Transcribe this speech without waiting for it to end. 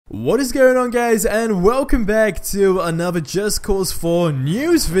What is going on, guys, and welcome back to another Just Cause 4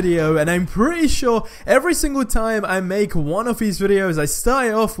 news video. And I'm pretty sure every single time I make one of these videos I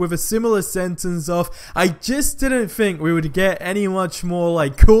start off with a similar sentence of I just didn't think we would get any much more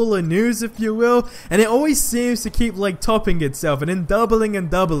like cooler news, if you will, and it always seems to keep like topping itself and then doubling,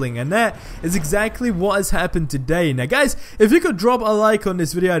 and that is exactly what has happened today. Now guys, if you could drop a like on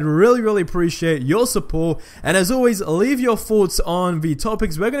this video, I'd really appreciate your support, and as always, leave your thoughts on the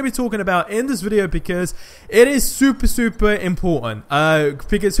topics we're going to be talking about in this video, because it is super important,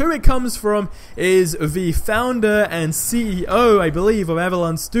 because who it comes from is the founder and CEO, I believe, of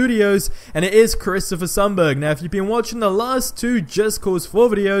Avalon Studios, and it is Christopher Sundberg. Now if you've been watching the last two Just Cause 4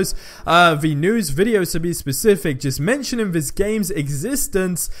 videos, the news videos to be specific, just mentioning this game's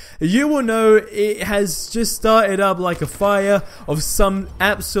existence, you will know it has just started up like a fire of some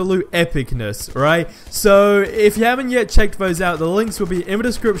absolute epicness, right? So if you haven't yet checked those out, the links will be in the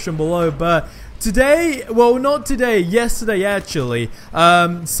description below. But today, well, not today, yesterday actually,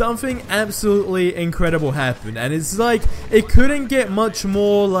 something absolutely incredible happened, and it's like it couldn't get much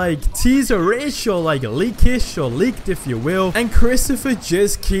more like teaser-ish or like leak-ish or leaked, if you will, and Christopher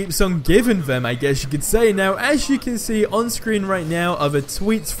just keeps on giving them, I guess you could say. Now as you can see on screen right now are the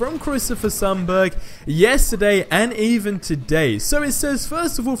tweets from Christopher Sundberg yesterday and even today. So it says,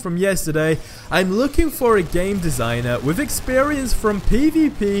 first of all, from yesterday, I'm looking for a game designer with experience from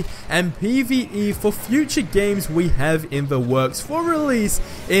PvP and PvE for future games we have in the works for release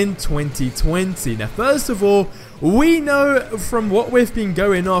in 2020. Now first of all, we know from what we've been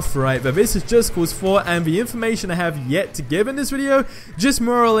going off, right, that this is Just Cause 4, and the information I have yet to give in this video just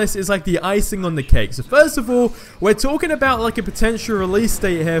more or less is like the icing on the cake. So first of all, we're talking about like a potential release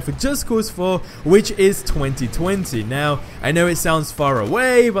date here for Just Cause 4, which is 2020. Now, I know it sounds far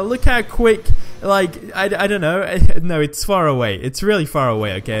away, but look how quick, like, I don't know, no, it's far away, it's really far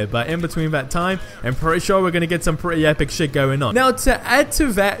away, okay, but in between that time, I'm pretty sure we're gonna get some pretty epic shit going on. Now, to add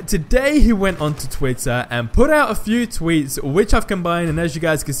to that, today he went onto Twitter and put out a few tweets, which I've combined, and as you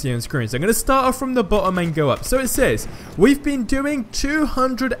guys can see on screen, so I'm gonna start off from the bottom and go up. So it says, we've been doing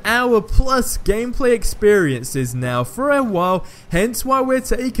 200-hour plus gameplay experiences now for a while, hence why we're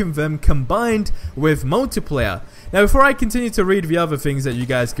taking them combined with multiplayer. Now before I continue to read the other things that you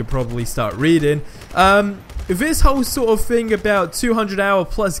guys could probably start reading, this whole sort of thing about 200-hour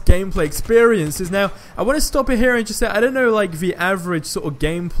plus gameplay experiences, now I want to stop it here and just say, I don't know like the average sort of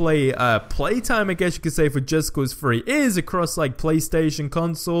gameplay playtime, I guess you could say, for Just Cause 3 is across like PlayStation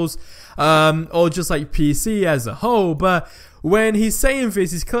consoles, or just like PC as a whole, but when he's saying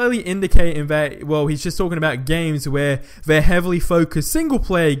this, he's clearly indicating that, well, he's just talking about games where they're heavily focused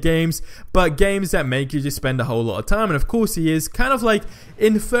single-player games, but games that make you just spend a whole lot of time. And of course, he is kind of like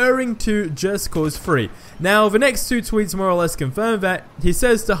inferring to Just Cause 3. Now, the next two tweets more or less confirm that. He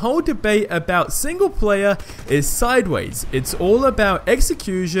says the whole debate about single-player is sideways. It's all about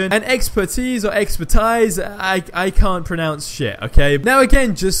execution and expertise or expertise. I can't pronounce shit, okay? Now,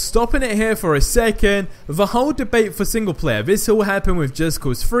 again, just stopping it here for a second. The whole debate for single-player, this all happened with Just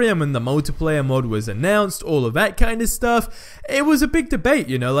Cause 3, and when the multiplayer mod was announced, all of that kind of stuff, it was a big debate,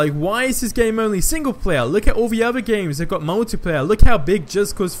 you know, like, why is this game only single player? Look at all the other games that got multiplayer. Look how big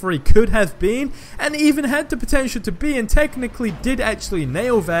Just Cause 3 could have been, and even had the potential to be, and technically did actually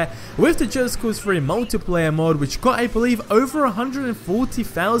nail that with the Just Cause 3 multiplayer mod, which got, I believe, over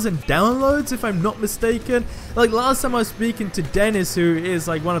 140,000 downloads, if I'm not mistaken. Like, last time I was speaking to Dennis, who is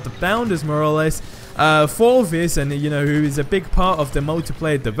like one of the founders more or less for this, and you know, who is a big part of the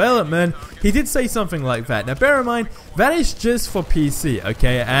multiplayer development, he did say something like that. Now bear in mind, that is just for PC,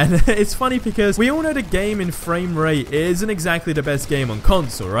 okay? And it's funny because we all know the game in frame rate isn't exactly the best game on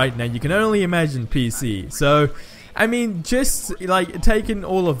console, right? Now you can only imagine PC. So I mean, just like taking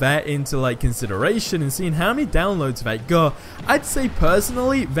all of that into like consideration and seeing how many downloads that got, I'd say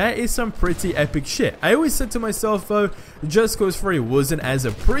personally that is some pretty epic shit. I always said to myself though, Just Cause 3 wasn't as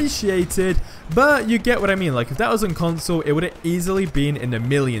appreciated, but you get what I mean. Like if that was on console, it would have easily been in the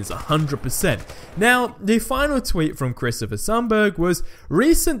millions, 100%. Now, the final tweet from Christopher Sundberg was,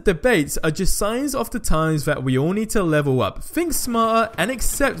 recent debates are just signs of the times that we all need to level up, think smarter, and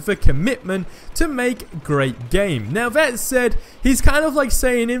accept the commitment to make great games. Now that said, he's kind of like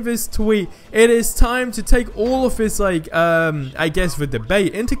saying in this tweet, it is time to take all of this like, I guess the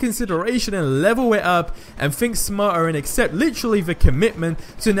debate into consideration and level it up and think smarter and accept literally the commitment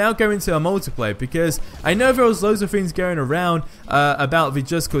to now go into a multiplayer, because I know there was loads of things going around about the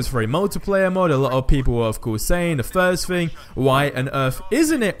Just Cause 3 multiplayer mod. A lot of people were of course saying the first thing, why on earth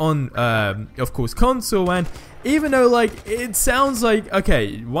isn't it on of course console, and even though like it sounds like,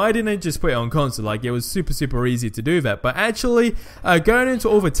 okay, why didn't I just put it on console? Like it was super easy to do that. But actually going into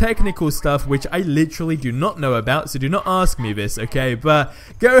all the technical stuff, which I literally do not know about, so do not ask me this, okay? But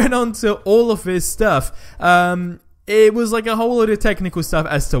going on to all of this stuff, it was like a whole lot of technical stuff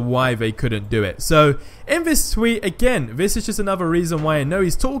as to why they couldn't do it. So in this tweet, again, this is just another reason why I know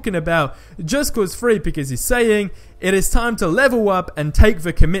he's talking about Just Cause 3, because he's saying it is time to level up and take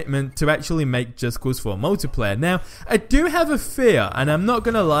the commitment to actually make Just Cause 4 multiplayer. Now, I do have a fear, and I'm not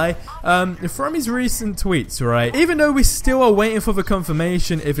gonna lie, from his recent tweets, right? Even though we still are waiting for the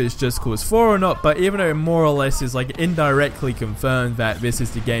confirmation if it's Just Cause 4 or not, but even though it more or less is like indirectly confirmed that this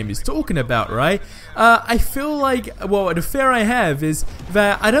is the game he's talking about, right? I feel like, well, the fear I have is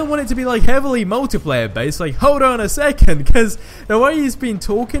that I don't want it to be like heavily multiplayer based. Like, hold on a second, because the way he's been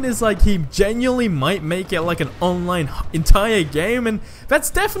talking is like he genuinely might make it like an online entire game, and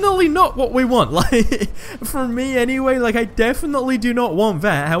that's definitely not what we want. Like, for me anyway, like I definitely do not want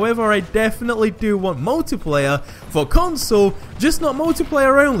that. However, I definitely do want multiplayer for console, just not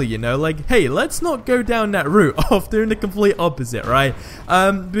multiplayer only, you know? Like, hey, let's not go down that route of doing the complete opposite, right?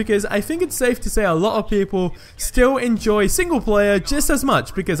 Because I think it's safe to say a lot of people still enjoy single player just as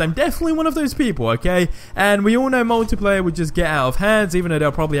much, because I'm definitely one of those people, okay? And we all know multiplayer would just get out of hands, even though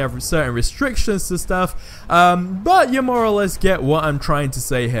they'll probably have certain restrictions to stuff. But you more or less get what I'm trying to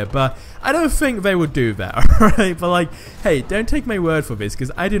say here. But I don't think they would do that, alright? But like, hey, don't take my word for this,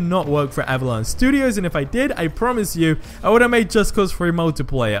 because I did not work for Avalanche Studios, and if I did, I promise you, I would have made Just Cause 3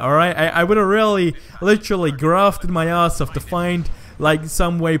 multiplayer, alright? I would have really, literally grafted my ass off to find, like,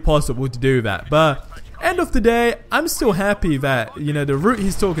 some way possible to do that. But end of the day, I'm still happy that, you know, the route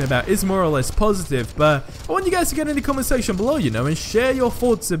he's talking about is more or less positive. But I want you guys to get in the comment section below, you know, and share your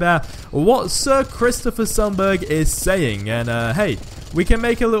thoughts about what Sir Christopher Sundberg is saying. And hey, we can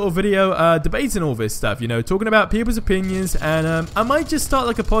make a little video debating all this stuff, you know, talking about people's opinions. And I might just start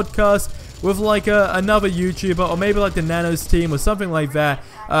like a podcast with like another YouTuber, or maybe like the Nanos team or something like that,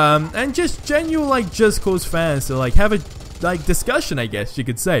 and just genuine like Just Cause fans to like have a like discussion, I guess you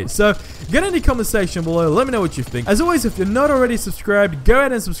could say. So get in the comment section below, let me know what you think. As always, if you're not already subscribed, go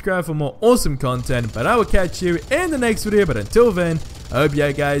ahead and subscribe for more awesome content. But I will catch you in the next video. But until then, I hope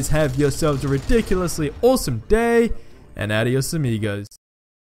you guys have yourselves a ridiculously awesome day, and adios amigos.